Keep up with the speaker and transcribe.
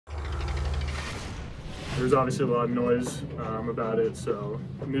there was obviously a lot of noise about it, so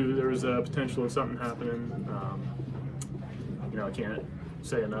I knew there was a potential of something happening. You know, I can't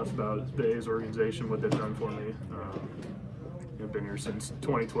say enough about the A's organization, what they've done for me. I've been here since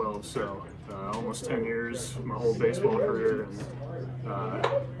 2012, so almost 10 years, my whole baseball career, and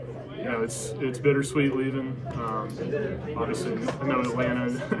you know, it's bittersweet leaving. Obviously, I know Atlanta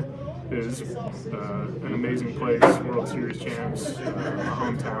is an amazing place, World Series champs, my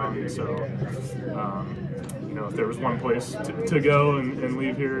hometown. So, you know, if there was one place to go and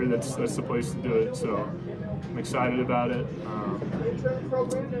leave here, that's the place to do it. So, I'm excited about it. You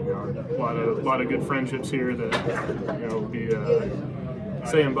know, a lot of good friendships here that, you know, we'll be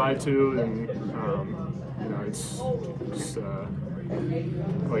saying bye to, and you know, it's just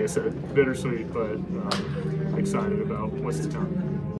like I said, bittersweet, but excited about what's to come.